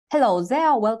Hello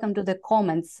there, welcome to the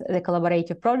Comments, the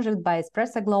collaborative project by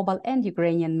Espreso.Global and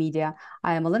Ukrainian media.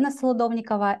 I am Elena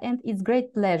Solodovnikova, and it's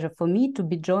great pleasure for me to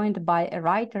be joined by a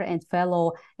writer and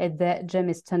fellow at the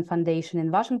Jamestown Foundation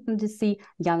in Washington, D.C,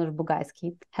 Janusz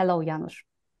Bugajski. Hello, Janusz.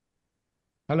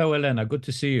 Hello, Elena. Good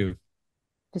to see you.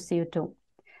 To see you too.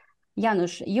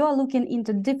 Janusz, you are looking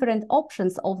into different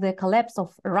options of the collapse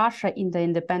of Russia in the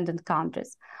independent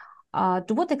countries.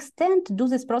 To what extent do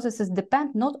these processes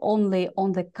depend not only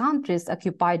on the countries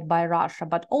occupied by Russia,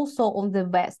 but also on the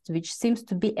West, which seems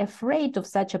to be afraid of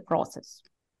such a process?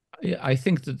 I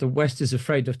think that the West is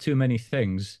afraid of too many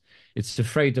things. It's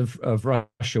afraid of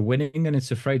Russia winning, and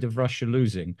it's afraid of Russia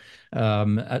losing.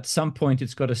 At some point,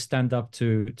 it's got to stand up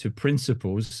to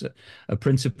principles,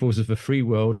 principles of a free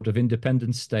world, of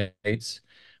independent states,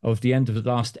 of the end of the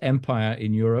last empire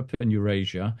in Europe and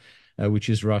Eurasia, which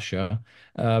is Russia.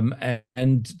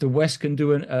 And the West can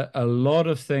do a lot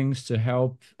of things to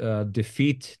help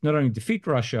not only defeat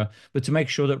Russia, but to make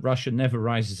sure that Russia never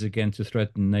rises again to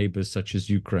threaten neighbors such as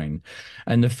Ukraine.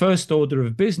 And the first order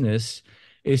of business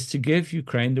is to give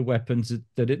Ukraine the weapons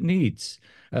that it needs.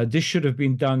 This should have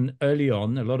been done early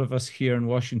on. A lot of us here in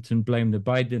Washington blame the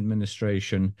Biden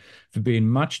administration for being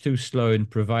much too slow in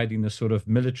providing the sort of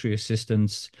military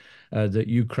assistance that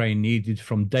Ukraine needed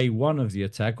from day one of the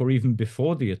attack, or even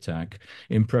before the attack,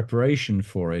 in preparation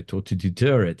for it or to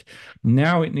deter it.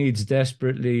 Now it needs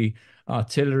desperately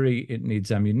artillery, it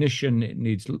needs ammunition, it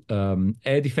needs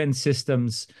air defense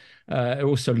systems,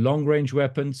 also long-range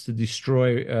weapons to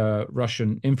destroy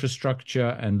Russian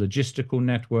infrastructure and logistical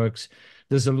networks.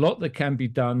 There's a lot that can be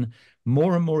done.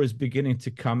 More and more is beginning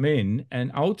to come in.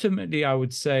 And ultimately, I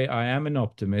would say I am an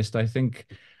optimist. I think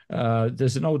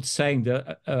there's an old saying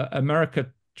that America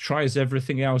tries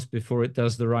everything else before it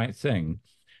does the right thing.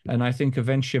 And I think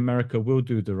eventually America will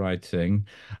do the right thing.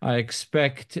 I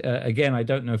expect, again, I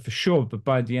don't know for sure, but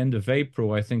by the end of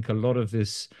April, I think a lot of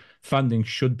this funding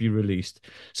should be released.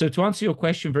 So to answer your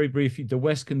question very briefly, the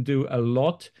West can do a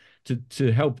lot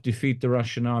to help defeat the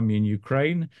Russian army in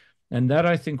Ukraine. And that,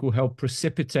 I think, will help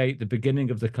precipitate the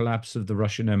beginning of the collapse of the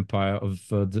Russian Empire, of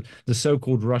the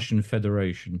so-called Russian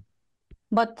Federation.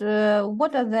 But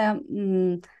what are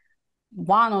the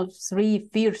one or three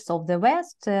fears of the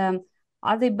West?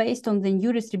 Are they based on the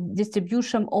new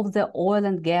distribution of the oil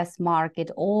and gas market,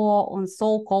 or on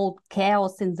so-called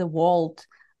chaos in the world?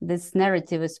 This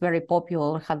narrative is very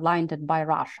popular, headlined by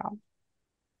Russia.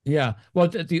 Yeah, well,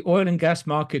 the oil and gas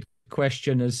market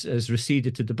question has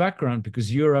receded to the background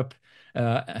because Europe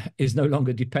is no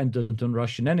longer dependent on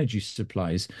Russian energy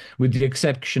supplies, with the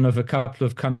exception of a couple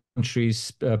of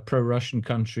countries, pro-Russian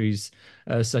countries,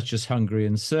 such as Hungary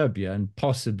and Serbia, and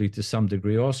possibly to some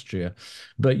degree Austria.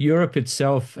 But Europe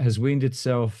itself has weaned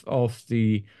itself off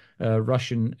the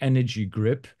Russian energy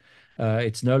grip.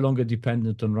 It's no longer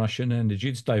dependent on Russian energy.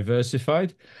 It's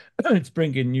diversified. It's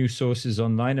bringing new sources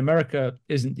online. America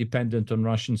isn't dependent on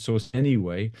Russian sources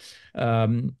anyway.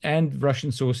 And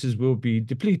Russian sources will be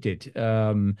depleted,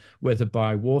 whether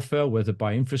by warfare, whether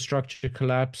by infrastructure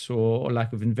collapse or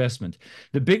lack of investment.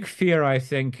 The big fear, I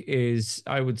think, is,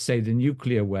 I would say, the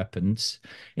nuclear weapons.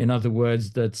 In other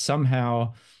words, that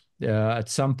somehow at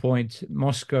some point,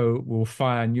 Moscow will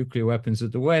fire nuclear weapons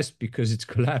at the West because it's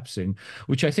collapsing,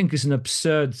 which I think is an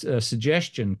absurd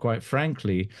suggestion, quite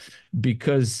frankly,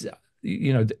 because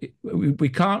we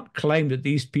can't claim that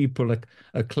these people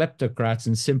are kleptocrats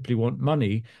and simply want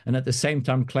money, and at the same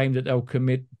time claim that they'll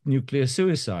commit nuclear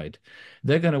suicide.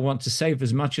 They're going to want to save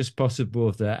as much as possible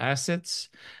of their assets,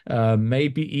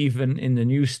 maybe even in the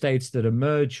new states that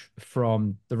emerge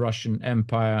from the Russian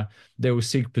Empire, they will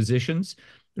seek positions.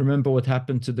 Remember what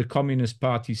happened to the Communist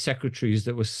Party secretaries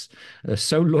that was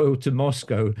so loyal to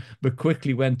Moscow, but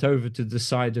quickly went over to the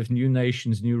side of new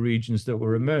nations, new regions that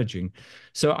were emerging.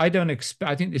 So I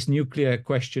think this nuclear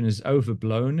question is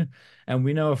overblown. And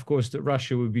we know, of course, that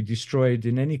Russia would be destroyed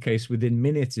in any case within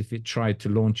minutes if it tried to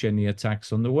launch any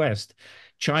attacks on the West.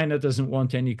 China doesn't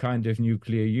want any kind of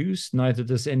nuclear use, neither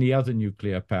does any other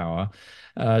nuclear power.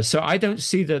 So I don't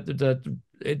see that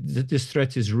this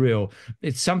threat is real.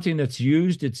 It's something that's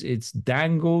used. It's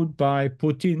dangled by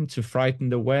Putin to frighten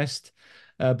the West,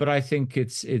 but I think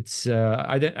it's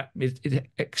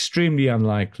extremely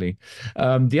unlikely.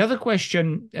 The other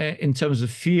question in terms of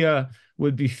fear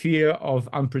would be fear of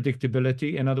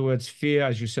unpredictability. In other words, fear,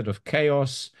 as you said, of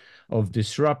chaos, of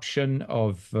disruption,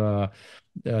 of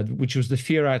which was the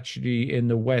fear actually in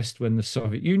the West when the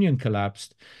Soviet Union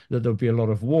collapsed, that there would be a lot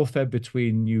of warfare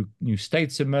between new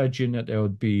states emerging, that there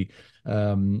would be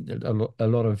a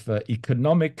lot of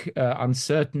economic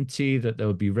uncertainty, that there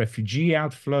would be refugee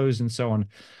outflows and so on.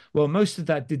 Well, most of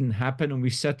that didn't happen, and we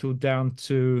settled down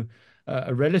to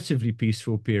a relatively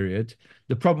peaceful period.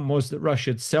 The problem was that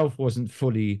Russia itself wasn't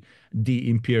fully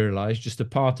de-imperialized, just a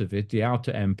part of it, the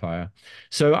outer empire.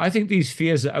 So I think these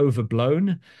fears are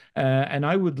overblown, and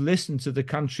I would listen to the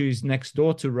countries next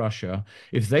door to Russia.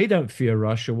 If they don't fear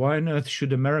Russia, why on earth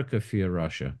should America fear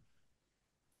Russia?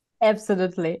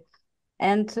 Absolutely.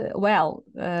 And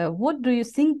what do you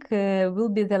think will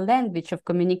be the language of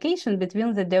communication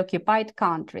between the occupied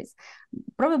countries?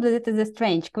 Probably that is a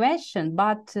strange question,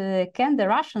 but can the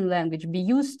Russian language be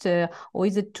used or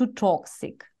is it too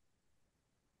toxic?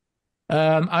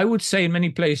 I would say in many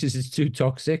places it's too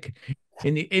toxic.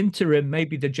 In the interim,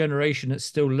 maybe the generation that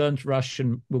still learned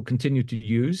Russian will continue to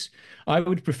use. I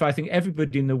would prefer, I think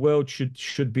everybody in the world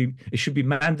should be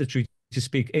mandatory to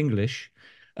speak English.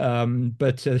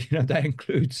 But that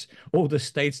includes all the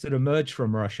states that emerged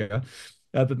from Russia.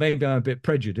 But maybe I'm a bit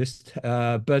prejudiced.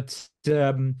 But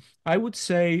I would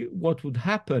say what would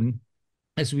happen,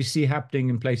 as we see happening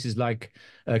in places like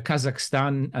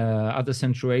Kazakhstan, other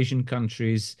Central Asian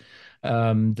countries,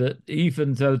 that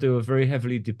even though they were very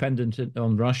heavily dependent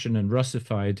on Russian and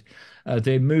Russified,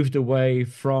 they moved away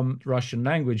from Russian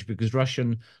language because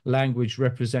Russian language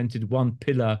represented one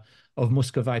pillar of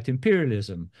Muscovite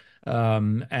imperialism.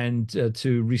 And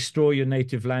to restore your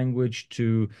native language,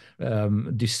 to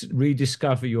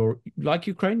rediscover like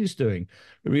Ukraine is doing.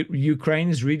 Ukraine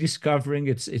is rediscovering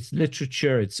its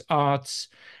literature, its arts,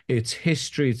 its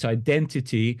history, its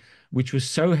identity, which was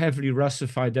so heavily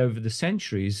Russified over the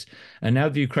centuries. And now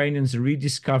the Ukrainians are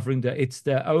rediscovering that it's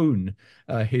their own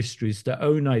history, it's their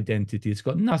own identity. It's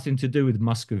got nothing to do with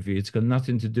Muscovy. It's got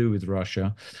nothing to do with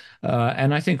Russia.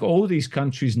 And I think all these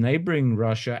countries neighboring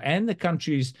Russia and the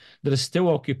countries that are still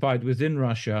occupied within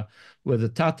Russia, whether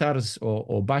Tatars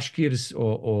or Bashkirs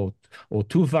or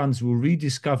Tuvans, will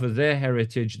rediscover their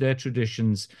heritage, their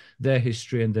traditions, their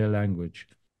history, and their language.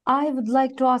 I would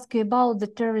like to ask you about the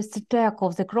terrorist attack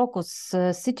of the Crocus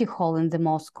City Hall in the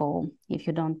Moscow, if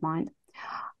you don't mind.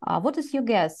 What is your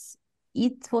guess?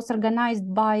 It was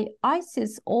organized by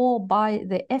ISIS or by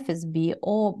the FSB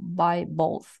or by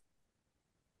both?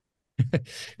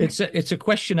 It's a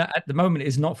question that at the moment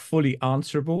is not fully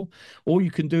answerable. All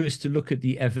you can do is to look at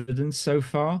the evidence so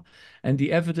far, and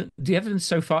the evidence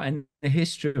so far and the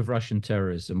history of Russian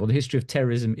terrorism, or the history of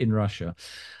terrorism in Russia.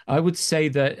 I would say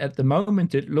that at the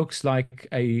moment it looks like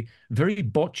a very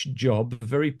botched job, a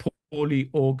very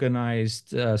poorly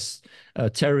organized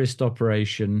terrorist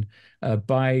operation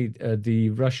by the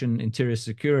Russian Interior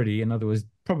Security, in other words,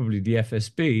 probably the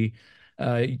FSB,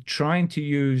 trying to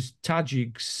use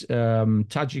Tajik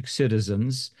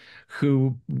citizens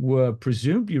who were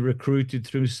presumably recruited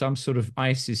through some sort of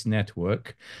ISIS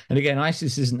network. And again,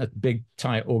 ISIS isn't a big,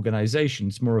 tight organization.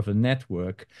 It's more of a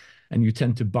network. And you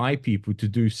tend to buy people to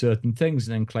do certain things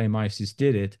and then claim ISIS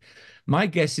did it. My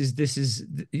guess is this is,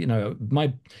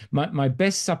 my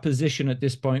best supposition at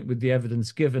this point with the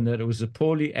evidence given that it was a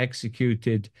poorly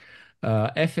executed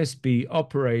FSB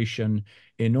operation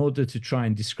in order to try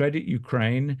and discredit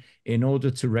Ukraine, in order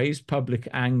to raise public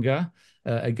anger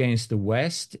against the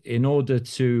West, in order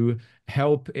to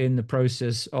help in the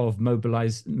process of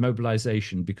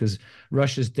mobilization, because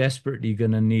Russia's desperately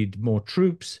going to need more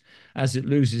troops as it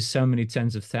loses so many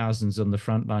tens of thousands on the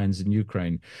front lines in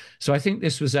Ukraine. So I think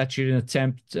this was actually an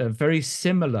attempt very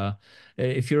similar.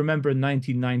 If you remember in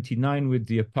 1999 with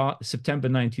the September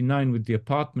 99 with the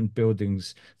apartment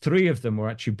buildings, 3 of them were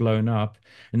actually blown up.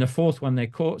 In the 4th one, they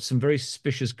caught some very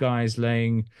suspicious guys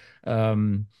laying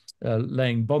bomb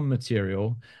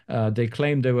material. They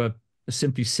claimed they were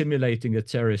simply simulating a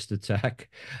terrorist attack,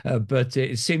 but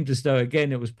it seemed as though,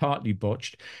 again, it was partly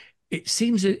botched. It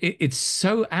seems it's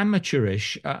so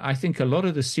amateurish. I think a lot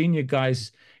of the senior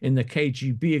guys in the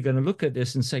KGB are going to look at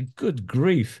this and say, good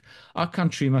grief, our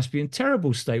country must be in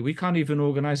terrible state. We can't even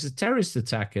organize a terrorist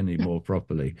attack anymore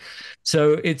properly.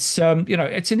 So it's,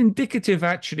 it's an indicative,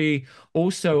 actually,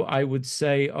 also, I would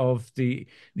say, of the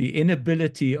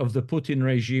inability of the Putin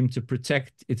regime to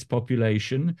protect its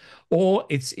population, or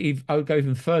I'll go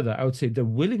even further. I would say the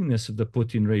willingness of the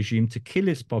Putin regime to kill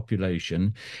its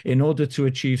population in order to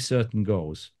achieve certain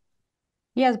goals.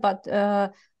 Yes, but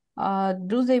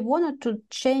do they want to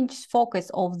change focus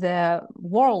of the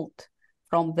world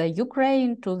from the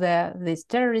Ukraine to these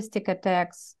terroristic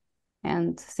attacks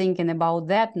and thinking about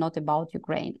that, not about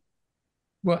Ukraine?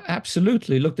 Well,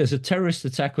 absolutely. Look, there's a terrorist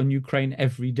attack on Ukraine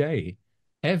every day.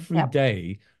 Every Yep.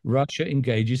 day, Russia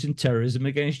engages in terrorism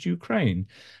against Ukraine.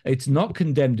 It's not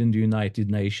condemned in the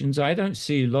United Nations. I don't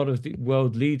see a lot of the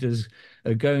world leaders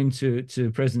going to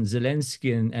President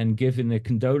Zelensky and giving their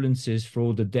condolences for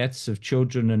all the deaths of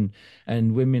children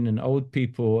and women and old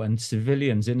people and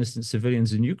civilians, innocent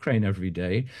civilians in Ukraine every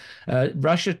day.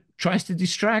 Russia tries to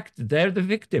distract. They're the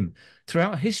victim.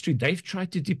 Throughout history, they've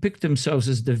tried to depict themselves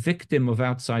as the victim of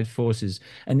outside forces.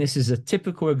 And this is a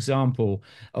typical example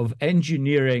of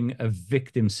engineering a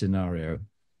victim scenario.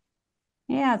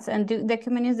 Yes, and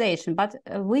dehumanization. But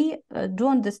we do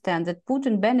understand that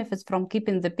Putin benefits from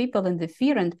keeping the people in the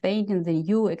fear and painting the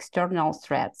new external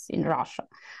threats in Russia.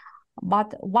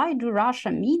 But why do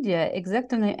Russian media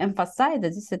exactly emphasize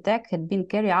that this attack had been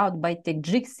carried out by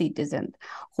Tajik citizens,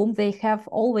 whom they have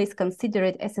always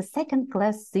considered as a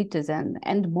second-class citizen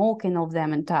and mocking of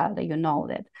them entirely? You know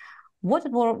that. What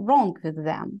was wrong with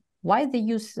them? Why they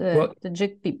use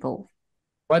Tajik people?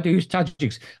 Why do you use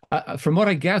Tajiks? From what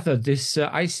I gather, this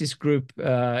ISIS group,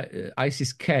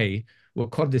 ISIS-K, or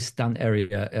Kurdistan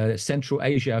area, Central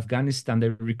Asia, Afghanistan, they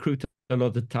recruit a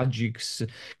lot of Tajiks,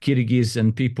 Kyrgyz,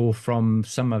 and people from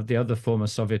some of the other former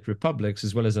Soviet republics,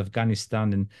 as well as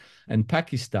Afghanistan and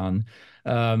Pakistan.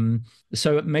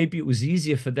 So maybe it was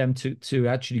easier for them to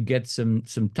actually get some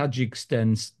Tajiks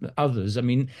than others. I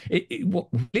mean, what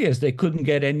clear is they couldn't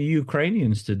get any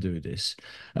Ukrainians to do this,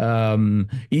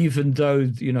 even though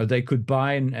they could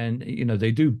buy and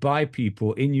they do buy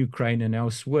people in Ukraine and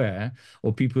elsewhere,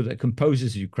 or people that compose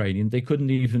as Ukrainian. They couldn't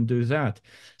even do that.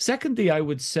 Secondly, I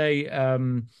would say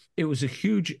it was a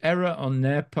huge error on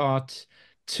their part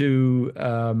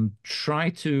to try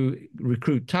to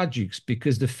recruit Tajiks,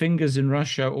 because the fingers in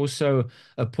Russia also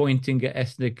are pointing at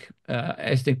ethnic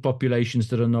populations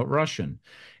that are not Russian.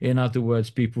 In other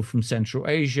words, people from Central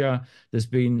Asia. There's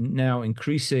been now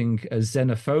increasing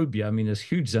xenophobia. I mean, there's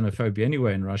huge xenophobia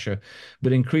anyway in Russia,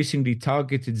 but increasingly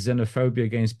targeted xenophobia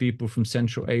against people from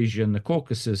Central Asia and the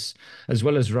Caucasus, as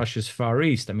well as Russia's Far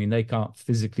East. I mean, they can't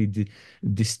physically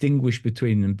distinguish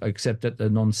between them except that they're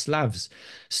non-Slavs.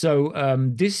 So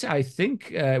this, I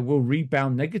think, will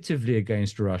rebound negatively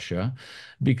against Russia,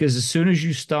 because as soon as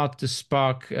you start to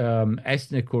spark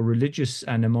ethnic or religious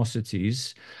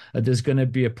animosities, there's going to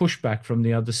be a pushback from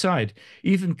the other side.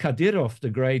 Even Kadyrov, the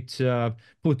great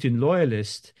Putin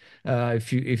loyalist,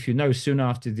 if you know, soon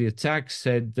after the attack,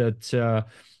 said that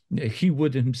he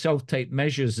would himself take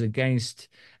measures against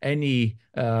any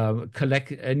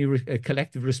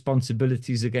collective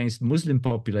responsibilities against Muslim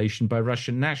population by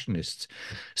Russian nationalists.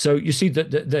 So you see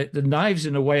that the knives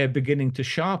in a way are beginning to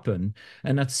sharpen,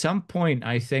 and at some point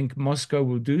I think Moscow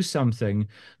will do something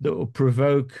that will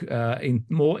provoke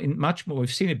much more,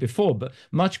 we've seen it before, but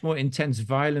much more intense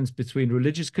violence between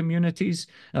religious communities,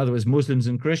 in other words Muslims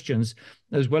and Christians,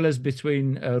 as well as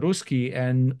between Ruski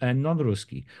and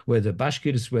non-Ruski, whether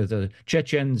Bashkirs, whether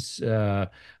Chechens,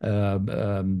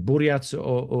 Buryats,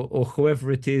 or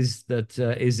whoever it is that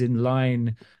is in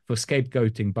line for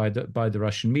scapegoating by the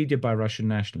Russian media, by Russian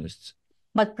nationalists.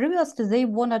 But previously they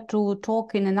wanted to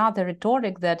talk in another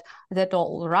rhetoric that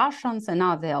all Russians and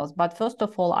others. But first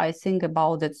of all, I think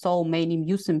about that so many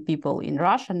Muslim people in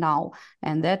Russia now,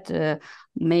 and that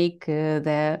make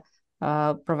the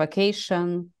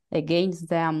provocation against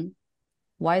them.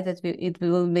 Why that it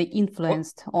will be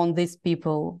influenced on these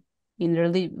people in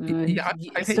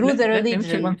through the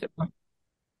religion?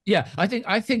 Yeah, I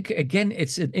think again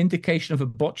it's an indication of a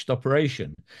botched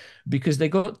operation, because they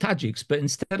got Tajiks, but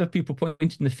instead of people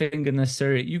pointing the finger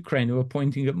necessarily at Ukraine, they were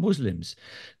pointing at Muslims.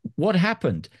 What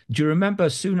happened? Do you remember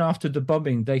soon after the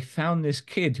bombing, they found this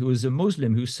kid who was a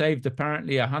Muslim who saved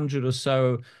apparently 100 or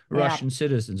so Russian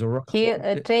citizens. He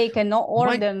take an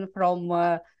order from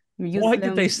Muslim. Why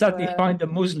did they suddenly find a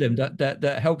Muslim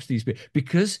that helps these people?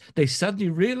 Because they suddenly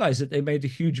realized that they made a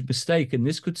huge mistake, and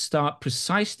this could start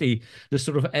precisely the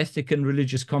sort of ethnic and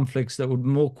religious conflicts that would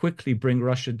more quickly bring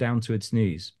Russia down to its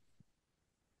knees.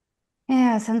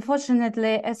 Yes,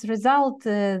 unfortunately, as a result,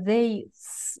 they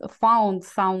found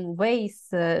some ways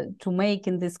to make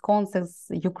in this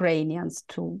context Ukrainians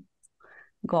to,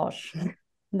 gosh.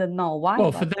 Don't know why.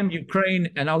 Well, for them, Ukraine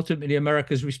and ultimately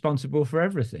America is responsible for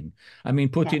everything. I mean,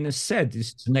 Putin has said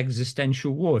this is an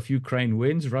existential war. If Ukraine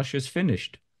wins, Russia's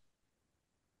finished.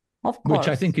 Of course. Which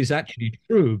I think is actually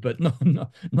true, but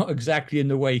not exactly in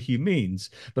the way he means.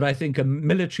 But I think a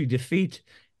military defeat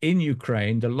in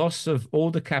Ukraine, the loss of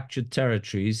all the captured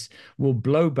territories, will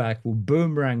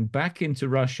boomerang back into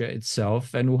Russia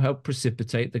itself, and will help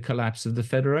precipitate the collapse of the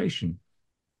Federation.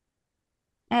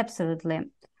 Absolutely.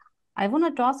 I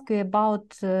wanted to ask you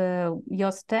about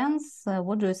your stance.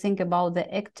 What do you think about the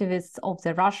activists of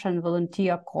the Russian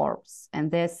Volunteer Corps and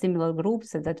their similar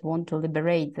groups that want to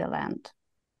liberate the land?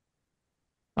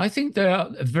 I think they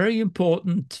are a very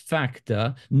important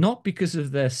factor, not because of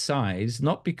their size,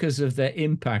 not because of their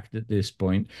impact at this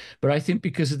point, but I think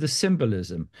because of the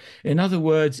symbolism. In other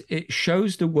words, it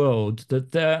shows the world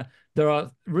that there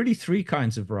are really three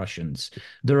kinds of Russians.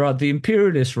 There are the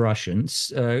imperialist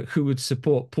Russians who would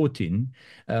support Putin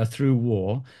through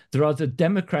war. There are the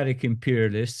democratic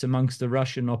imperialists amongst the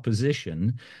Russian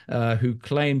opposition who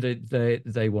claim that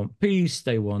they want peace,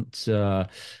 they want to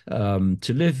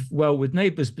live well with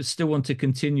neighbors, but still want to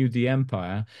continue the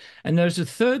empire. And there's a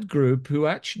third group who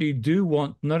actually do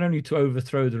want not only to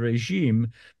overthrow the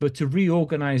regime, but to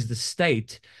reorganize the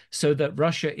state so that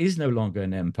Russia is no longer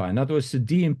an empire. In other words, to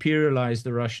de-imperialize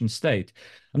the Russian state.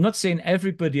 I'm not saying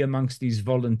everybody amongst these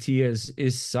volunteers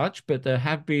is such, but there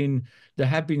have been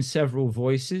several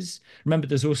voices. Remember,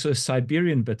 there's also a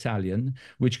Siberian battalion,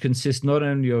 which consists not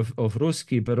only of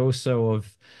Ruski, but also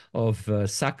of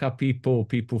Saka people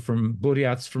from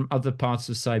Buryats, from other parts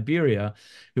of Siberia,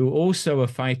 who also are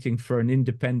fighting for an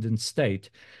independent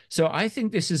state. So I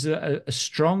think this is a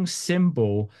strong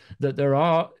symbol that there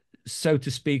are, so to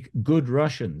speak, good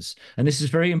Russians. And this is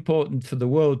very important for the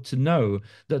world to know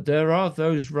that there are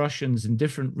those Russians in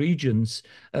different regions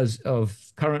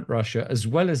of current Russia, as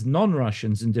well as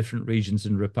non-Russians in different regions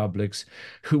and republics,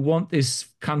 who want this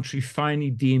country finally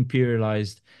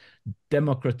de-imperialized,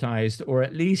 democratized, or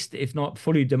at least, if not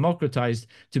fully democratized,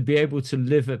 to be able to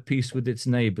live at peace with its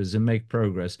neighbors and make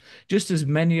progress, just as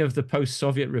many of the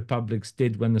post-Soviet republics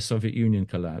did when the Soviet Union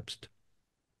collapsed.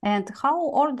 And how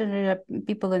ordinary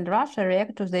people in Russia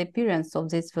react to the appearance of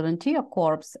this volunteer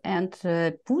corps? And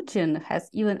Putin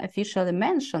has even officially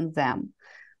mentioned them.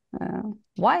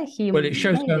 Why he Well, it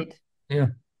shows made it? Yeah.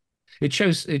 It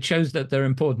shows that their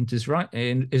importance is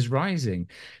rising.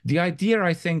 The idea,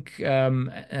 I think,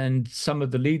 and some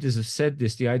of the leaders have said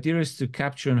this, the idea is to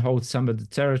capture and hold some of the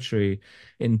territory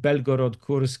in Belgorod,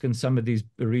 Kursk, and some of these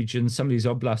regions, some of these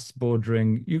oblasts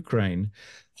bordering Ukraine,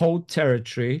 hold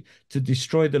territory to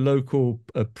destroy the local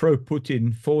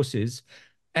pro-Putin forces,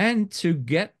 and to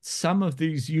get some of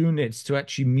these units to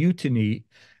actually mutiny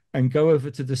and go over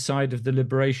to the side of the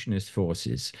liberationist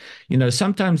forces. You know,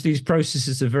 sometimes these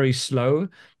processes are very slow,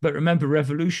 but remember,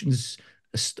 revolutions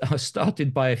are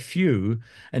started by a few,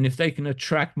 and if they can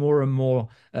attract more and more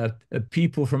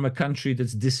people from a country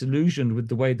that's disillusioned with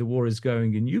the way the war is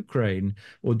going in Ukraine,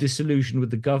 or disillusioned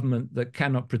with the government that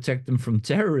cannot protect them from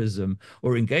terrorism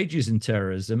or engages in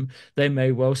terrorism, they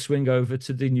may well swing over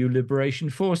to the new liberation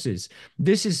forces.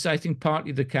 This is, I think,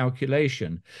 partly the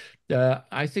calculation.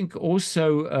 I think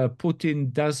also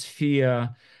Putin does fear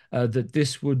that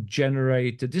this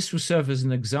will serve as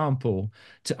an example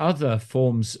to other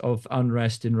forms of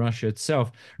unrest in Russia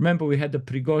itself. Remember, we had the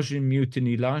Prigozhin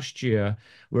mutiny last year,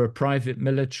 where a private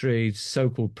military,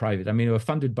 so-called private, I mean, they were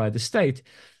funded by the state,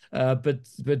 but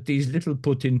these little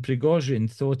Putin Prigozhin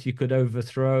thought he could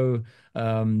overthrow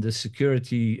the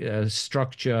security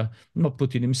structure, not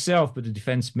Putin himself, but the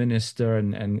defense minister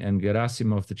and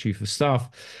Gerasimov, the chief of staff.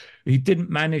 He didn't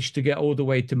manage to get all the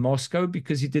way to Moscow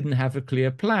because he didn't have a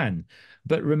clear plan.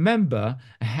 But remember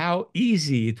how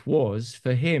easy it was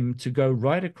for him to go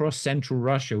right across central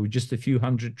Russia with just a few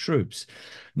hundred troops.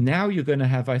 Now you're going to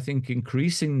have, I think,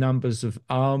 increasing numbers of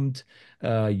armed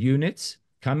units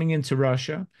coming into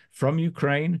Russia from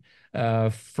Ukraine,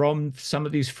 from some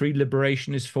of these free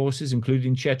liberationist forces,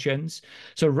 including Chechens.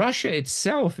 So Russia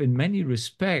itself, in many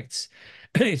respects,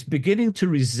 it's beginning to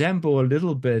resemble a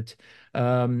little bit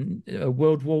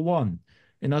World War I.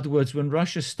 In other words, when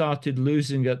Russia started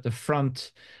losing at the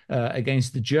front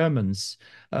against the Germans,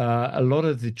 a lot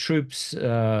of the troops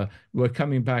were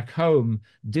coming back home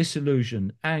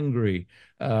disillusioned, angry,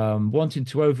 wanting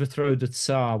to overthrow the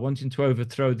Tsar, wanting to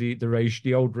overthrow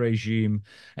the old regime.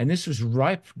 And this was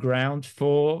ripe ground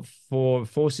for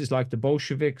forces like the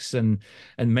Bolsheviks and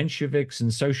Mensheviks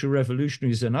and social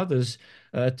revolutionaries and others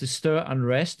to stir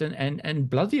unrest and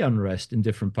bloody unrest in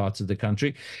different parts of the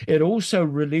country. It also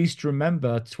released,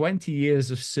 remember, 20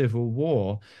 years of civil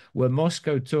war, where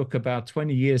Moscow took about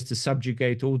 20 years to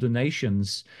subjugate all the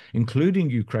nations, including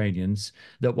Ukrainians,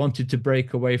 that wanted to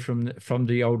break away from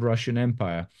the old Russian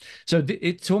Empire. So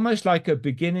it's almost like a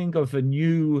beginning of a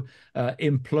new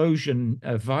implosion,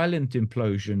 a violent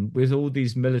implosion, with all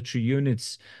these military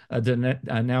units that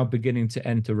are now beginning to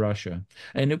enter Russia.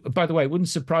 And by the way, it wouldn't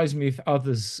surprise me if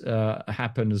others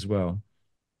happen as well.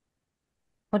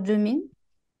 What do you mean?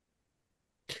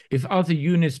 if other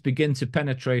units begin to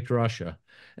penetrate Russia.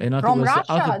 In other From words,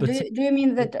 Russia? Do you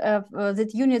mean that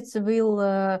that units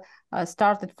will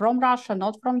start it from Russia,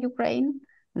 not from Ukraine?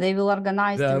 They will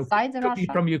organize inside could Russia? be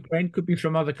from Ukraine, could be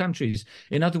from other countries.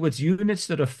 In other words, units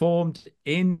that are formed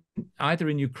in either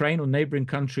in Ukraine or neighboring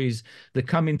countries that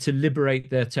come in to liberate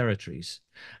their territories,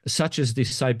 such as the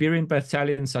Siberian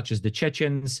Battalion, such as the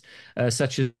Chechens,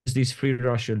 such as these Free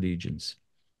Russia legions.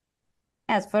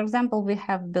 Yes, for example, we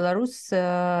have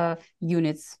Belarus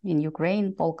units in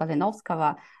Ukraine, Polka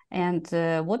Linovskaya. And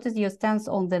what is your stance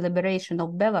on the liberation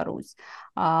of Belarus?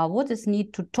 What is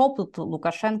need to topple to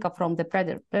Lukashenko from the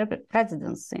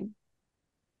presidency?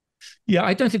 Yeah,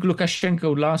 I don't think Lukashenko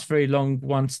will last very long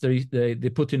once the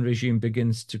Putin regime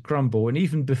begins to crumble. And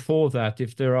even before that,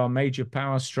 if there are major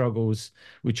power struggles,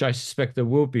 which I suspect there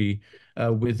will be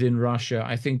within Russia,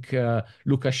 I think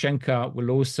Lukashenko will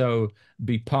also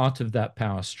be part of that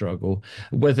power struggle.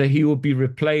 Whether he will be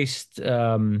replaced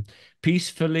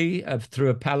peacefully through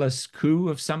a palace coup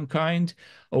of some kind,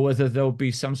 or whether there'll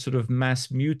be some sort of mass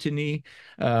mutiny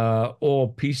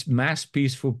or mass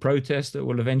peaceful protest that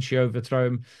will eventually overthrow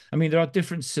him. I mean, there are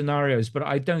different scenarios, but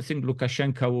I don't think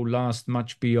Lukashenko will last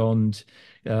much beyond,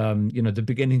 the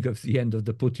beginning of the end of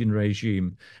the Putin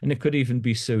regime, and it could even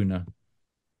be sooner.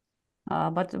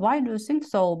 But why do you think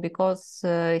so? Because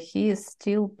he is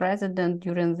still president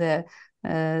during the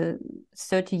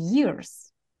 30 years.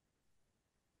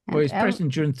 Well, he's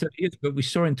president during 30 years, but we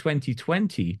saw in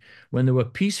 2020 when there were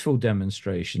peaceful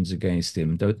demonstrations against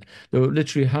him, there were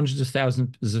literally hundreds of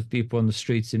thousands of people on the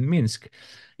streets in Minsk.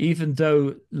 Even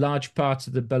though large parts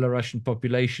of the Belarusian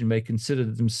population may consider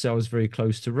themselves very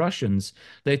close to Russians,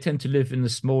 they tend to live in the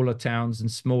smaller towns and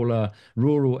smaller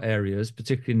rural areas,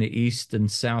 particularly in the east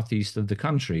and southeast of the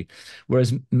country.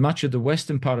 Whereas much of the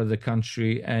western part of the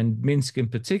country, and Minsk in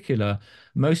particular,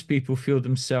 most people feel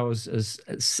themselves as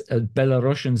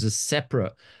Belarusians as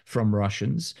separate from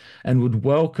Russians and would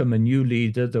welcome a new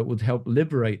leader that would help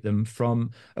liberate them from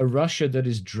a Russia that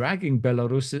is dragging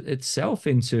Belarus itself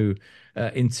into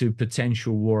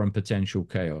potential war and potential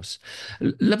chaos.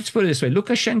 Let's put it this way.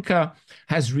 Lukashenko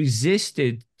has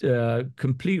resisted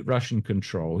complete Russian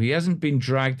control. He hasn't been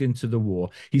dragged into the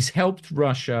war. He's helped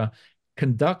Russia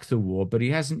conduct the war, but he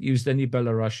hasn't used any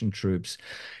Belarusian troops.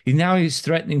 Now he's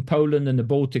threatening Poland and the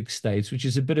Baltic states, which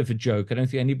is a bit of a joke. I don't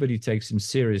think anybody takes him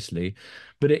seriously,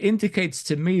 but it indicates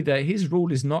to me that his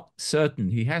rule is not certain.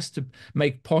 He has to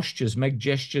make postures, make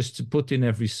gestures to Putin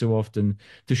every so often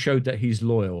to show that he's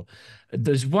loyal.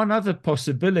 There's one other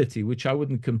possibility, which I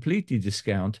wouldn't completely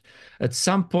discount. At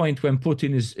some point when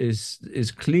Putin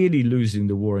is clearly losing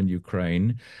the war in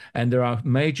Ukraine, and there are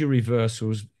major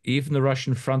reversals, even the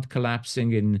Russian front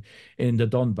collapsing in the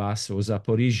Donbass or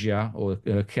Zaporizhia or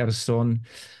Kherson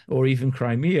or even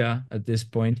Crimea at this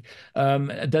point,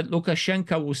 that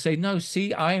Lukashenko will say, no,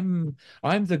 see, I'm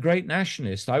the great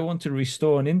nationalist. I want to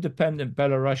restore an independent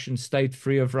Belarusian state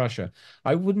free of Russia.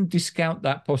 I wouldn't discount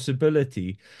that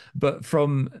possibility, but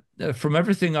from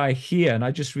everything I hear, and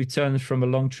I just returned from a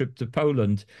long trip to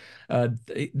Poland,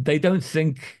 they don't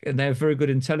think, and they have very good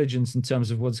intelligence in terms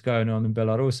of what's going on in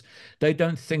Belarus, they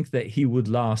don't think that he would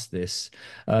last this,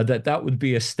 that would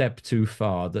be a step too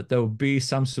far, that there will be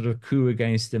some sort of coup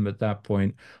against him at that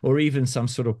point, or even some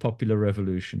sort of popular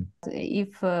revolution.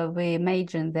 If we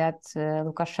imagine that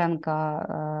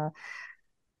Lukashenko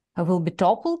will be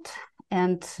toppled,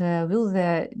 and will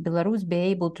the Belarus be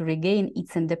able to regain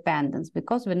its independence?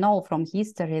 Because we know from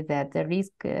history that the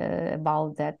risk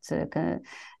about that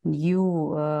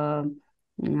new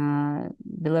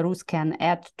Belarus can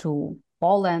add to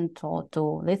Poland or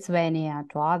to Lithuania,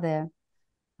 to other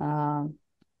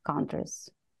countries.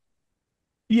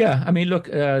 Yeah, I mean, look,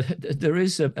 there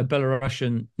is a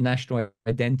Belarusian national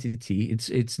identity.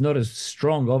 It's not as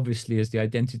strong, obviously, as the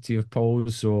identity of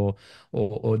Poles or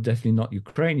definitely not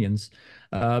Ukrainians,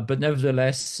 but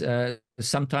nevertheless,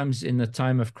 sometimes in a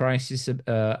time of crisis,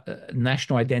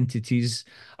 national identities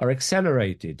are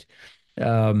accelerated.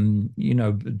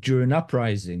 During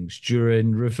uprisings,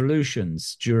 during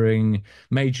revolutions, during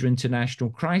major international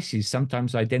crises,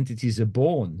 sometimes identities are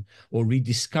born or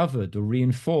rediscovered or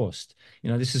reinforced.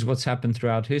 This is what's happened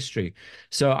throughout history.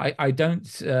 So I don't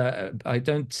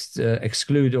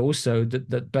exclude also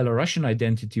that Belarusian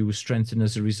identity was strengthened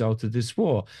as a result of this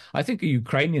war. I think a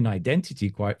Ukrainian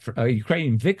identity, a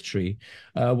Ukrainian victory,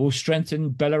 will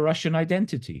strengthen Belarusian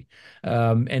identity,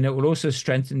 and it will also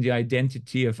strengthen the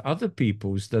identity of other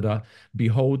peoples that are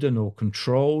beholden or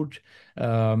controlled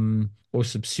or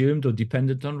subsumed or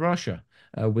dependent on Russia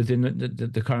within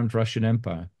the current Russian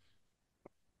Empire.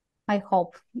 I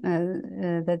hope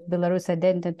that Belarus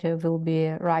identity will be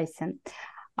rising.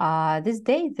 These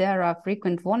days, there are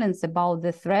frequent warnings about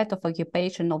the threat of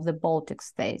occupation of the Baltic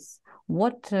states.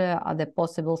 What are the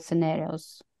possible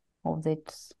scenarios of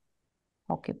this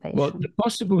occupation? Well, the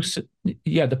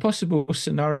possible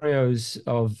scenarios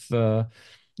of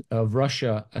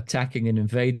Russia attacking and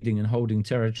invading and holding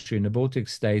territory in the Baltic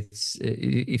states,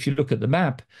 if you look at the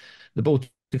map, the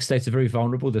Baltic states are very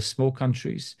vulnerable. They're small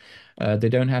countries. They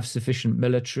don't have sufficient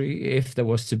military. If there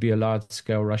was to be a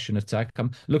large-scale Russian attack,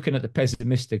 I'm looking at the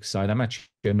pessimistic side. I'm actually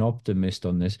an optimist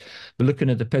on this. But looking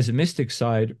at the pessimistic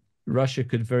side, Russia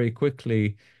could very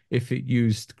quickly, if it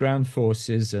used ground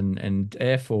forces and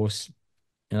air force,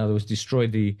 in other words,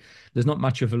 there's not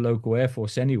much of a local air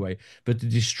force anyway, but to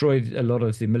destroy a lot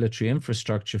of the military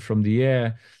infrastructure from the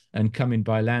air and come in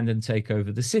by land and take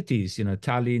over the cities,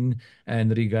 Tallinn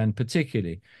and Riga in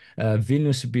particular.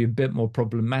 Vilnius would be a bit more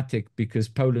problematic because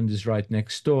Poland is right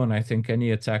next door, and I think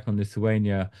any attack on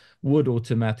Lithuania would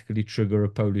automatically trigger a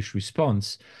Polish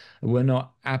response. We're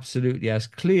not absolutely as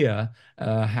clear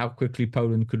how quickly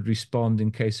Poland could respond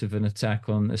in case of an attack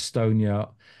on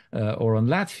Estonia or on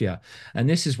Latvia. And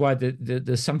this is why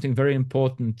there's something very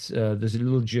important. There's a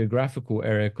little geographical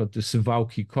area called the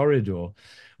Suwałki Corridor,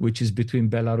 which is between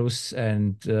Belarus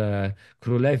and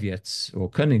Królewiec or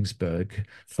Königsberg,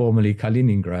 formerly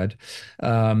Kaliningrad,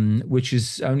 which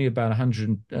is only about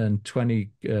 120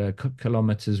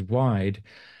 kilometers wide.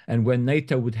 And when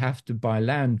NATO would have to, by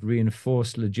land,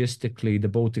 reinforce logistically the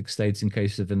Baltic states in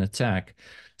case of an attack.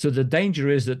 So the danger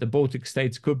is that the Baltic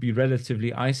states could be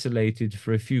relatively isolated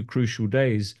for a few crucial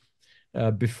days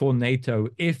before NATO,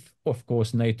 if, of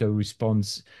course, NATO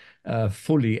responds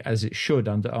fully as it should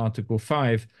under Article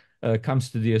 5, comes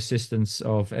to the assistance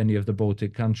of any of the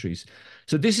Baltic countries.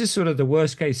 So this is sort of the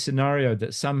worst case scenario,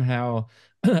 that somehow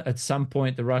at some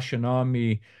point the Russian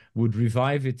army would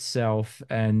revive itself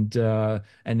and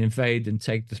invade and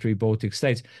take the three Baltic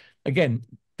states. Again,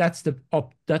 that's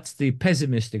the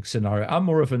pessimistic scenario. I'm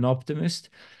more of an optimist.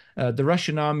 The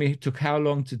Russian army took how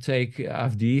long to take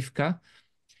Avdiivka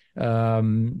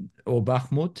or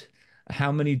Bakhmut?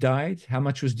 How many died? How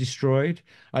much was destroyed?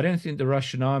 I don't think the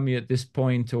Russian army at this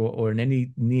point or in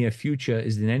any near future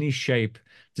is in any shape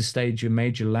to stage a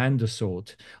major land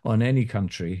assault on any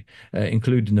country,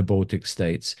 including the Baltic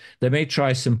states. They may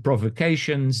try some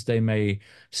provocations. They may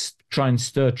try and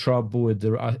stir trouble with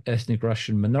the ethnic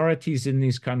Russian minorities in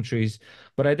these countries,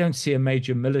 but I don't see a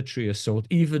major military assault,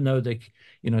 even though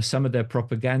some of their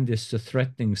propagandists are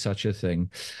threatening such a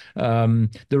thing. The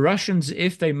Russians,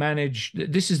 if they manage,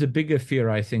 this is the bigger fear,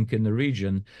 I think, in the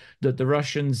region, that the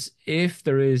Russians, if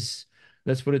there is,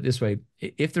 let's put it this way,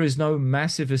 if there is no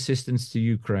massive assistance to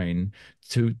Ukraine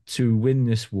to win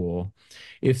this war,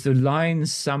 if the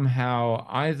lines somehow,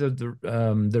 either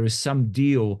there is some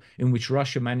deal in which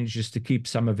Russia manages to keep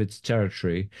some of its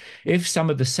territory, if some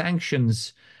of the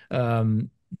sanctions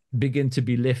begin to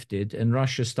be lifted and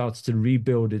Russia starts to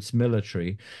rebuild its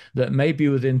military, that maybe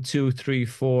within 2, 3,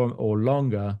 4 or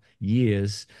longer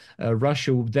years,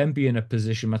 Russia will then be in a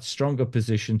position, much stronger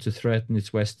position, to threaten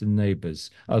its Western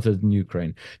neighbors other than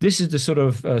Ukraine. This is the sort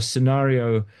of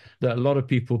scenario that a lot of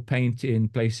people paint in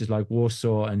places like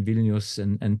Warsaw and Vilnius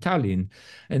and Tallinn.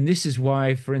 And this is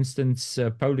why, for instance,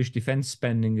 Polish defense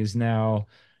spending is now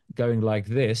going like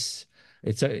this.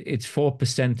 It's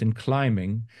 4% and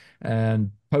climbing,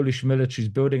 and Polish military is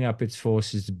building up its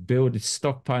forces, it's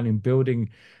stockpiling,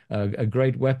 building a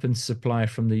great weapons supply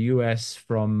from the US,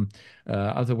 from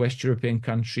other West European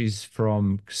countries,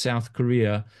 from South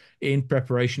Korea, in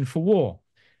preparation for war.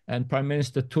 And Prime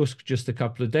Minister Tusk just a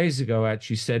couple of days ago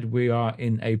actually said we are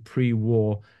in a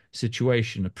pre-war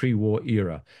situation, a pre-war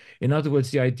era. In other words,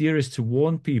 the idea is to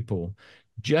warn people,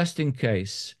 just in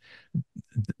case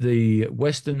the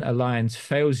Western alliance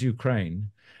fails Ukraine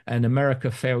and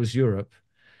America fails Europe,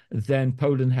 then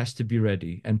Poland has to be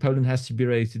ready. And Poland has to be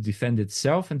ready to defend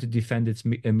itself and to defend its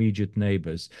immediate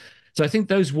neighbors. So I think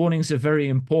those warnings are very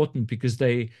important because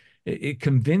it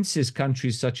convinces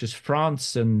countries such as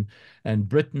France and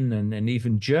Britain and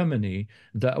even Germany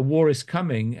that a war is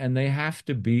coming, and they have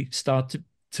to start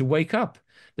to wake up.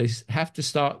 They have to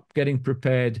start getting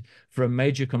prepared for a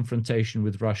major confrontation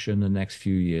with Russia in the next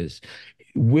few years,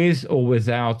 with or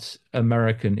without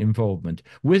American involvement.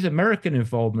 With American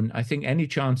involvement, I think any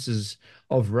chances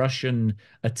of Russian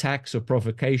attacks or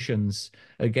provocations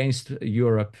against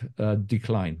Europe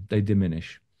decline, they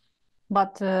diminish.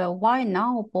 But why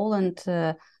now Poland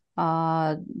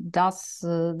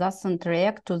doesn't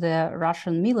react to the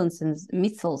Russian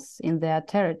missiles in their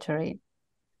territory?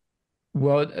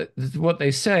 Well, what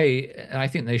they say, I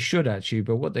think they should actually,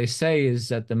 but what they say is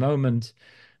at the moment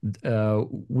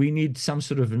we need some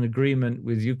sort of an agreement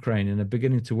with Ukraine and are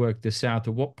beginning to work this out.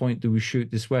 At what point do we shoot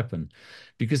this weapon?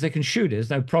 Because they can shoot it. There's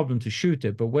no problem to shoot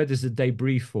it, but where does the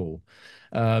debris fall?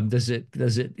 Does it,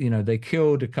 they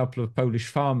killed a couple of Polish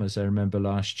farmers, I remember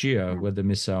last year, where the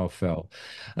missile fell.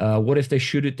 What if they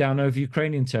shoot it down over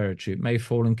Ukrainian territory? It may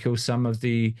fall and kill some of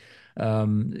the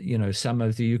some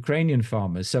of the Ukrainian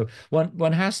farmers. So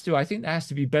one has to, I think there has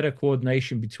to be better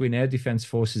coordination between air defense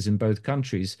forces in both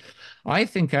countries. I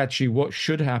think actually what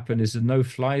should happen is a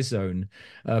no-fly zone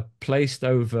placed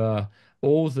over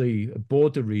all the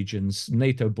border regions,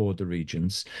 NATO border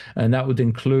regions, and that would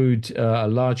include a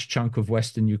large chunk of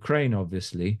Western Ukraine,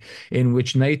 obviously, in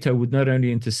which NATO would not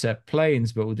only intercept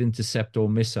planes, but would intercept all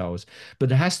missiles. But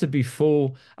there has to be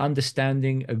full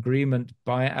understanding, agreement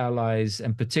by allies,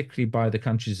 and particularly by the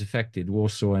countries affected,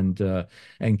 Warsaw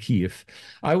and Kiev.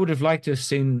 I would have liked to have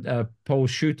seen Poles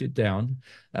shoot it down.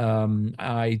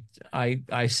 I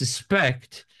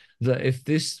suspect that if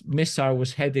this missile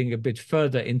was heading a bit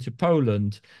further into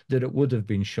Poland, that it would have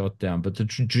been shot down. But the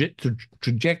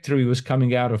trajectory was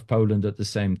coming out of Poland at the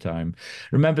same time.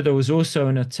 Remember, there was also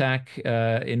an attack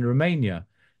in Romania.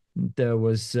 There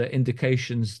was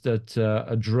indications that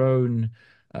a drone,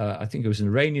 I think it was an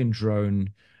Iranian drone,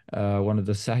 one of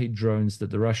the Shahid drones that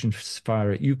the Russians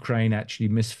fire at Ukraine, actually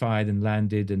misfired and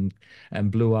landed and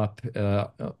blew up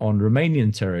on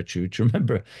Romanian territory, which,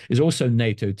 remember, is also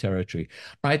NATO territory.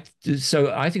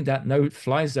 So I think that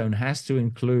no-fly zone has to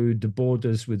include the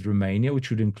borders with Romania, which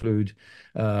would include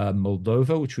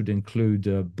Moldova, which would include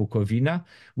Bukovina,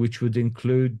 which would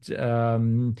include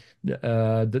the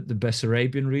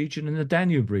Bessarabian region and the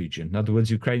Danube region. In other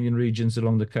words, Ukrainian regions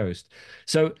along the coast.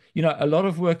 So, a lot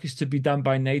of work is to be done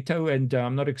by NATO. And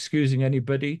I'm not excusing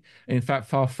anybody. In fact,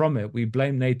 far from it. We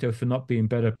blame NATO for not being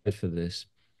better for this.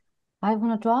 I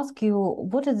wanted to ask you,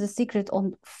 what is the secret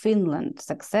on Finland's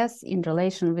success in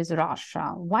relation with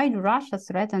Russia? Why do Russia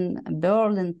threaten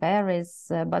Berlin,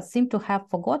 Paris, but seem to have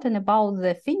forgotten about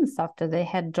the Finns after they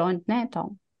had joined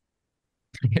NATO?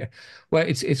 Yeah, well,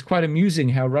 it's quite amusing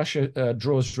how Russia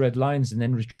draws red lines and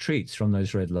then retreats from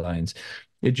those red lines.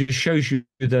 It just shows you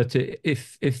that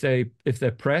if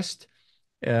they're pressed,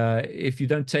 if you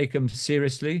don't take them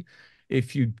seriously,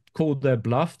 if you call their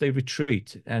bluff, they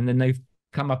retreat, and then they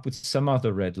come up with some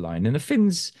other red line. And the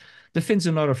Finns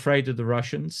are not afraid of the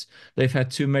Russians. They've had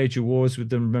two major wars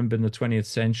with them, remember, in the 20th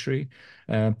century.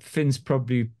 Finns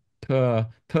probably per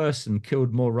person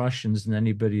killed more Russians than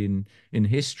anybody in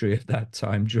history at that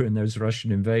time during those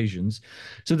Russian invasions.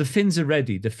 So the Finns are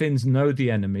ready. The Finns know the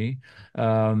enemy.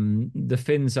 The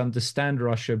Finns understand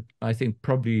Russia, I think,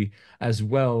 probably as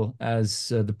well as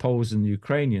the Poles and the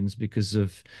Ukrainians because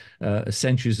of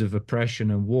centuries of oppression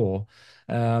and war.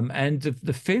 And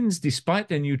the Finns, despite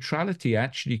their neutrality,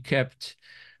 actually kept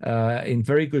in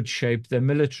very good shape their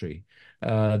military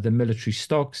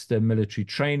stocks, their military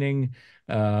training,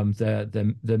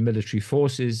 the military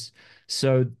forces.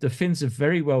 So the Finns are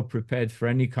very well prepared for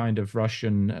any kind of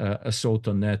Russian assault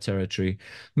on their territory.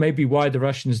 Maybe why the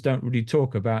Russians don't really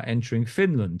talk about entering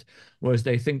Finland, whereas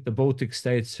they think the Baltic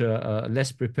states are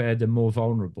less prepared and more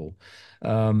vulnerable.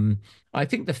 I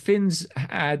think the Finns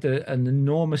add an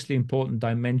enormously important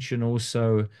dimension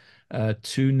also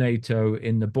to NATO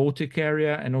in the Baltic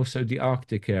area and also the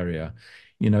Arctic area.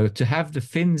 To have the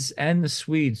Finns and the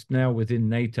Swedes now within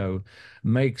NATO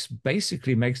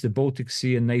basically makes the Baltic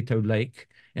Sea a NATO lake.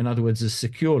 In other words, a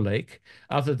secure lake,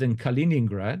 other than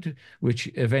Kaliningrad, which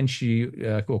eventually,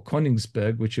 or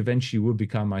Königsberg, which eventually will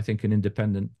become, I think, an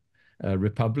independent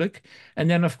republic. And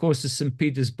then, of course, the St.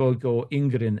 Petersburg or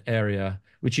Ingrin area,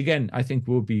 which again, I think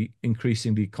will be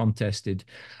increasingly contested.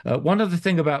 One other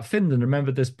thing about Finland,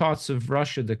 remember, there's parts of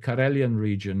Russia, the Karelian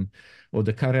region, or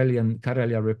the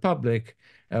Karelia Republic,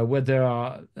 where there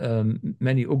are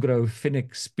many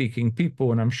Ugro-Finnic speaking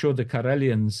people, and I'm sure the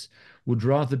Karelians would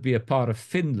rather be a part of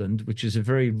Finland, which is a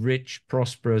very rich,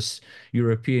 prosperous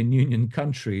European Union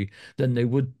country, than they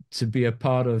would to be a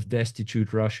part of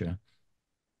destitute Russia.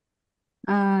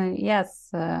 Yes,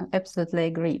 absolutely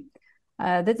agree.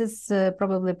 That is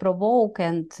probably provoke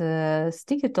and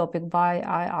sticky topic why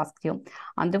I asked you.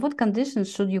 Under what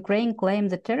conditions should Ukraine claim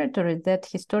the territory that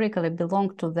historically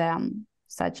belonged to them,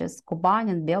 such as Kuban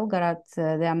and Belgorod?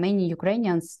 There are many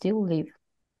Ukrainians still live.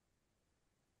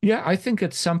 Yeah, I think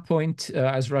at some point,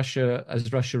 as Russia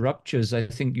ruptures, I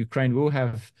think Ukraine will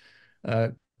have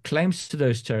claims to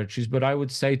those territories, but I would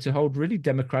say to hold really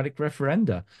democratic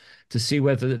referenda to see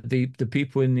whether the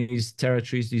people in these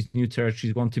territories, these new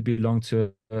territories, want to belong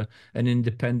to an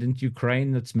independent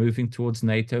Ukraine that's moving towards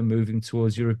NATO, moving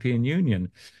towards European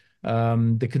Union.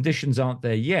 The conditions aren't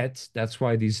there yet. That's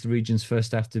why these regions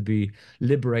first have to be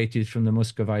liberated from the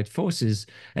Muscovite forces,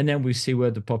 and then we see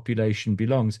where the population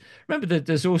belongs. Remember that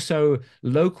there's also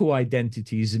local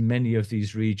identities in many of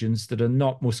these regions that are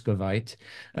not Muscovite.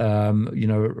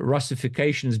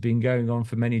 Russification has been going on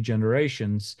for many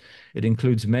generations. It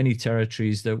includes many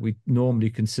territories that we normally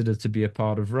consider to be a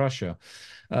part of Russia.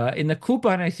 In the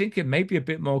Kuban, I think it may be a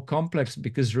bit more complex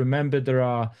because remember there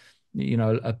are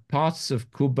parts of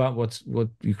Kuban, what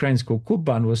Ukrainians call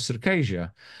Kuban, was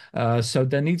Circassia. So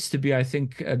there needs to be, I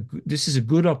think, this is a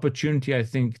good opportunity, I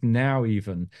think, now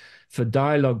even for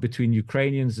dialogue between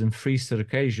Ukrainians and Free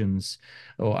Circassians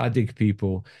or Adig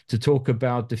people to talk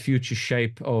about the future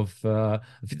shape of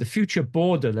the future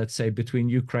border, let's say, between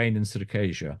Ukraine and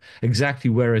Circassia, exactly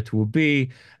where it will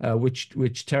be,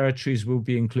 which territories will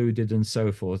be included, and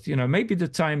so forth. Maybe the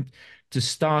time to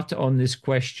start on this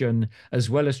question, as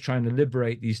well as trying to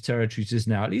liberate these territories, is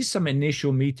now. At least some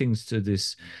initial meetings to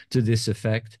this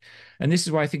effect. And this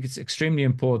is why I think it's extremely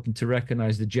important to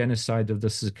recognize the genocide of the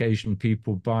Circassian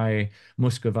people by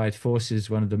Muscovite forces,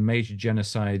 one of the major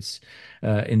genocides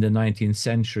in the 19th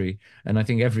century. And I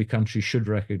think every country should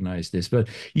recognize this. But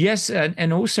yes,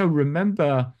 and also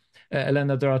remember,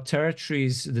 Elena, there are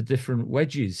territories, the different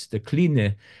wedges, the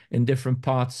kline, in different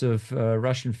parts of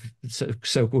Russian,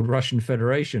 so-called Russian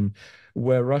Federation,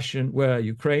 where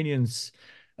Ukrainian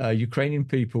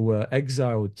people were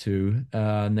exiled to,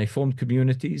 and they formed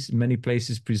communities. In many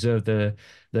places preserved their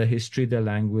history, their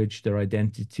language, their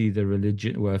identity, their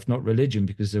religion. Well, if not religion,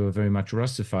 because they were very much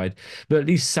Russified, but at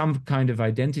least some kind of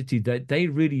identity that they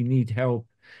really need help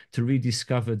to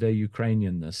rediscover their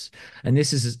Ukrainianness. And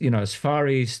this is, as far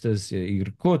east as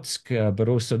Irkutsk, but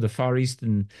also the far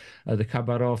eastern, the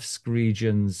Khabarovsk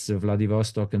regions of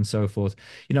Vladivostok and so forth.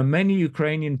 Many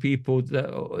Ukrainian people,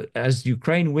 as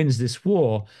Ukraine wins this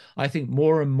war, I think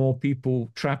more and more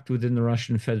people trapped within the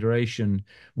Russian Federation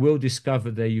will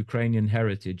discover their Ukrainian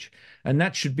heritage. And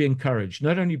that should be encouraged,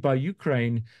 not only by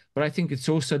Ukraine, but I think it's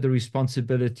also the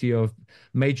responsibility of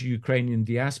major Ukrainian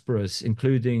diasporas,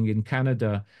 including in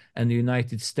Canada and the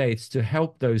United States, to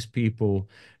help those people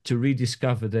to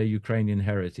rediscover their Ukrainian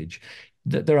heritage.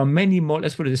 There are many more,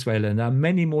 let's put it this way, Ellen, there are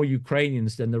many more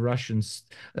Ukrainians than the Russians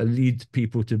lead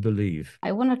people to believe.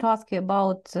 I wanted to ask you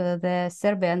about the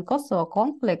Serbia and Kosovo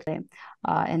conflict.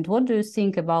 And what do you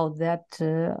think about that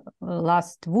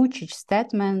last Vučić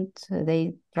statement?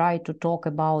 They try to talk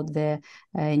about the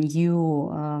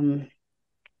new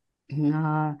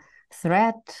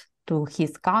threat to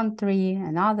his country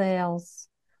and other else.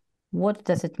 What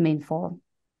does it mean for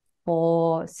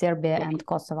Serbia and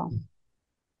Kosovo?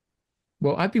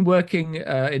 Well, I've been working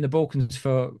in the Balkans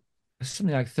for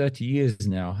something like 30 years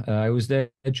now. I was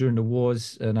there during the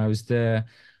wars, and I was there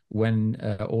when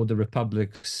all the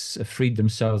republics freed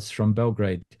themselves from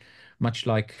Belgrade, much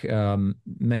like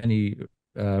many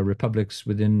republics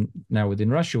within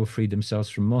Russia will free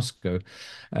themselves from Moscow.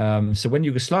 So when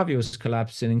Yugoslavia was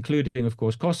collapsing, including, of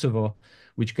course, Kosovo,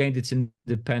 which gained its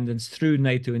independence through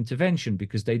NATO intervention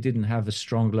because they didn't have a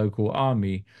strong local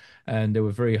army, and they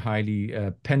were very highly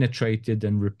penetrated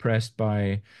and repressed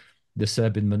by the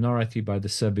Serbian minority, by the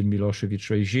Serbian Milosevic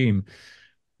regime.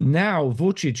 Now,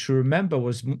 Vučić, remember,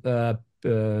 was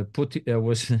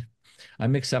I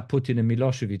mix up Putin and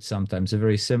Milosevic sometimes; they're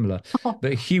very similar.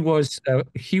 But he was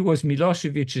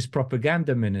Milosevic's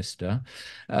propaganda minister,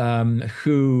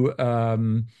 who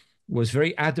was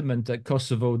very adamant that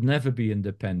Kosovo would never be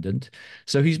independent.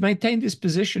 So he's maintained this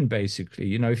position,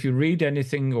 basically. If you read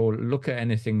anything or look at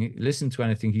anything, listen to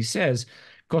anything he says,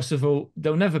 Kosovo,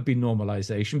 there'll never be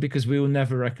normalization because we will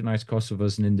never recognize Kosovo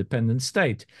as an independent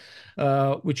state,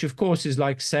 which of course is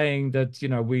like saying that,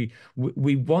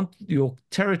 we want your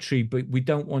territory, but we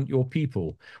don't want your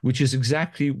people, which is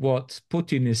exactly what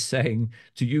Putin is saying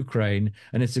to Ukraine.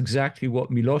 And it's exactly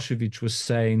what Milosevic was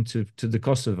saying to the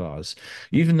Kosovars.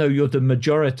 Even though you're the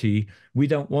majority, we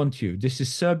don't want you. This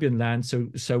is Serbian land,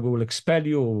 so we'll expel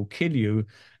you or we'll kill you,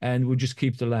 and we'll just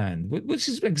keep the land, which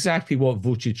is exactly what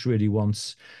Vučić really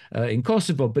wants in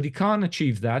Kosovo. But he can't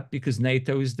achieve that because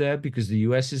NATO is there, because the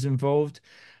US is involved,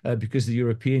 because the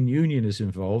European Union is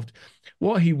involved.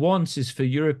 What he wants is for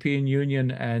European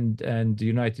Union and the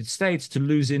United States to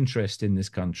lose interest in this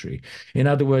country. In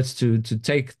other words, to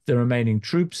take the remaining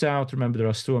troops out. Remember, there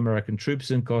are still American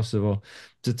troops in Kosovo.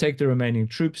 To take the remaining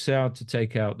troops out, to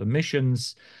take out the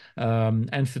missions,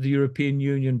 and for the European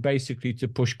Union basically to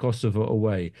push Kosovo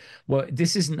away. Well,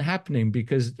 this isn't happening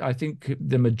because I think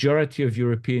the majority of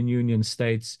European Union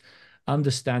states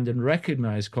understand and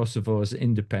recognize Kosovo as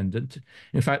independent.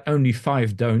 In fact, only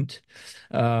 5 don't.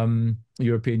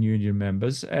 European Union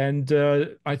members. And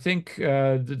I think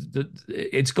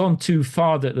it's gone too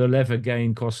far that they'll ever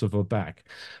gain Kosovo back.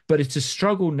 But it's a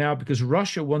struggle now because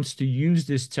Russia wants to use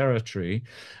this territory,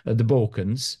 the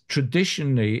Balkans.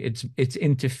 Traditionally, it's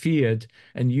interfered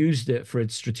and used it for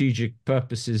its strategic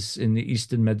purposes in the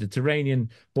Eastern Mediterranean,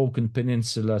 Balkan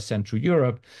Peninsula, Central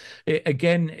Europe.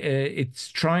 It's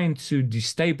trying to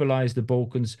destabilize the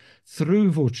Balkans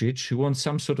through Vučić, who wants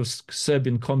some sort of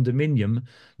Serbian condominium,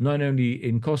 not only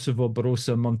in Kosovo, but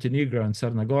also Montenegro and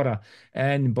Crna Gora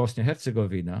and Bosnia and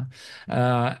Herzegovina.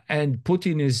 And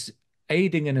Putin is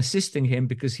aiding and assisting him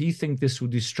because he thinks this will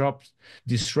disrupt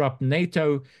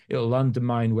NATO, it will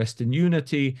undermine Western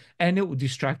unity, and it will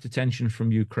distract attention from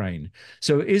Ukraine.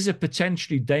 So it is a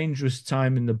potentially dangerous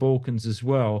time in the Balkans as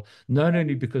well, not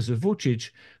only because of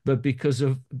Vučić, but because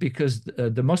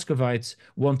the Muscovites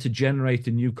want to generate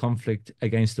a new conflict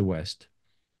against the West.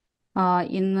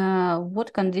 In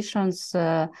what conditions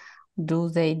do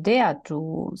they dare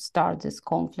to start this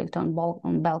conflict on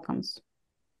Balkans?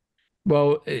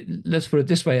 Well, let's put it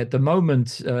this way. At the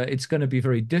moment, it's going to be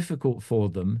very difficult for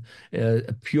them,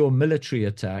 a pure military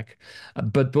attack.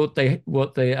 But what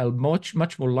they are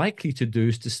much more likely to do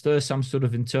is to stir some sort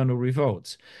of internal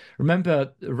revolts.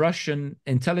 Remember, Russian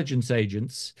intelligence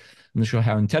agents, I'm not sure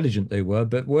how intelligent they were,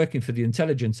 but working for the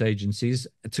intelligence agencies,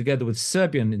 together with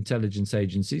Serbian intelligence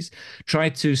agencies,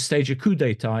 tried to stage a coup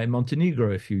d'etat in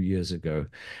Montenegro a few years ago,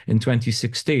 in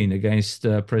 2016, against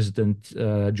President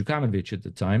Đukanović at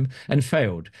the time, and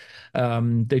failed.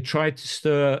 They tried to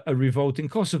stir a revolt in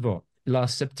Kosovo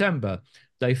last September.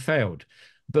 They failed.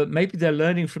 But maybe they're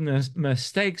learning from their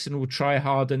mistakes and will try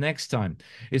harder next time.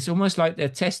 It's almost like they're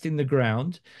testing the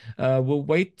ground. We'll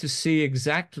wait to see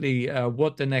exactly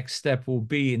what the next step will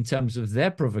be in terms of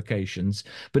their provocations.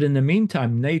 But in the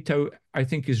meantime, NATO, I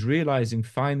think, is realizing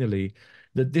finally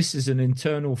that this is an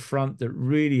internal front that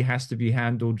really has to be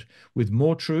handled with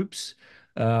more troops,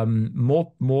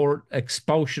 more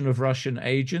expulsion of Russian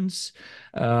agents,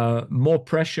 more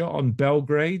pressure on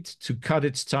Belgrade to cut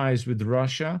its ties with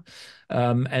Russia,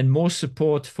 and more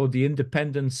support for the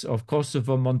independence of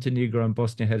Kosovo, Montenegro, and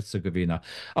Bosnia and Herzegovina.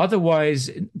 Otherwise,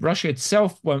 Russia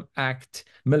itself won't act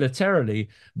militarily,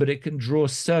 but it can draw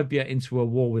Serbia into a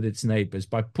war with its neighbors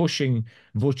by pushing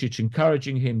Vučić,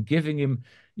 encouraging him, giving him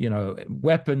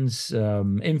weapons,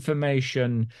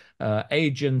 information,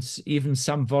 agents, even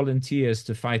some volunteers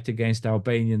to fight against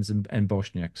Albanians and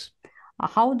Bosniaks.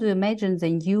 How do you imagine the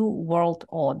new world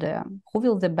order? Who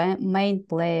will the main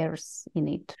players in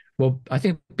it? Well, I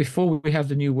think before we have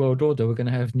the new world order, we're going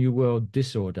to have new world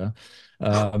disorder.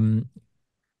 I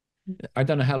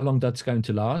don't know how long that's going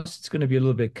to last. It's going to be a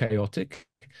little bit chaotic.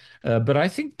 But I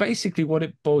think basically what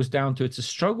it boils down to, it's a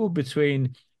struggle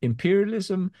between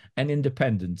imperialism and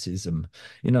independentism.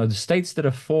 The states that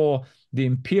are for the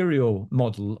imperial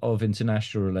model of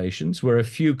international relations, where a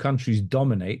few countries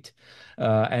dominate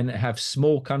and have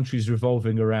small countries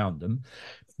revolving around them.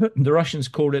 The Russians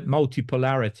call it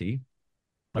multipolarity.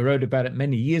 I wrote about it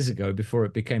many years ago before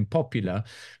it became popular.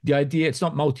 The idea, it's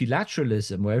not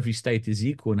multilateralism where every state is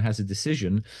equal and has a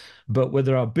decision, but where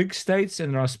there are big states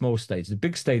and there are small states. The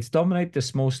big states dominate, the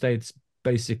small states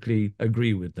basically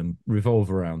agree with them, revolve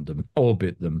around them,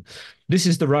 orbit them. This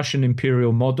is the Russian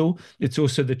imperial model. It's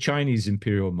also the Chinese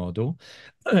imperial model.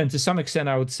 And to some extent,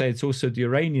 I would say it's also the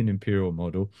Iranian imperial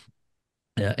model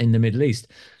in the Middle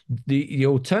East. The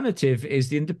alternative is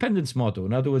the independence model.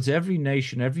 In other words, every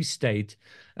nation, every state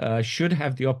should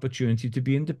have the opportunity to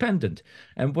be independent.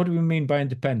 And what do we mean by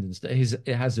independence? That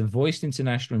it has a voice in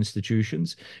international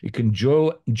institutions. It can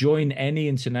join any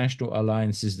international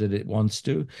alliances that it wants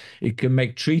to. It can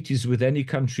make treaties with any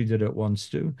country that it wants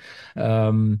to.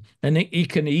 And it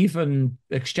can even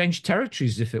exchange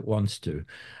territories if it wants to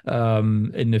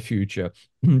in the future.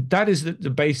 That is the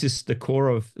basis, the core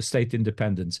of state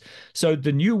independence. So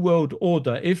the new world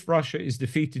order, if Russia is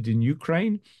defeated in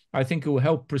Ukraine, I think it will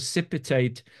help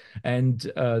precipitate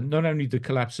and not only the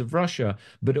collapse of Russia,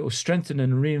 but it will strengthen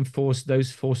and reinforce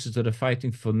those forces that are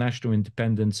fighting for national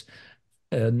independence,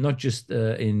 not just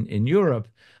in Europe,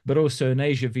 but also in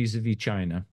Asia vis-a-vis China.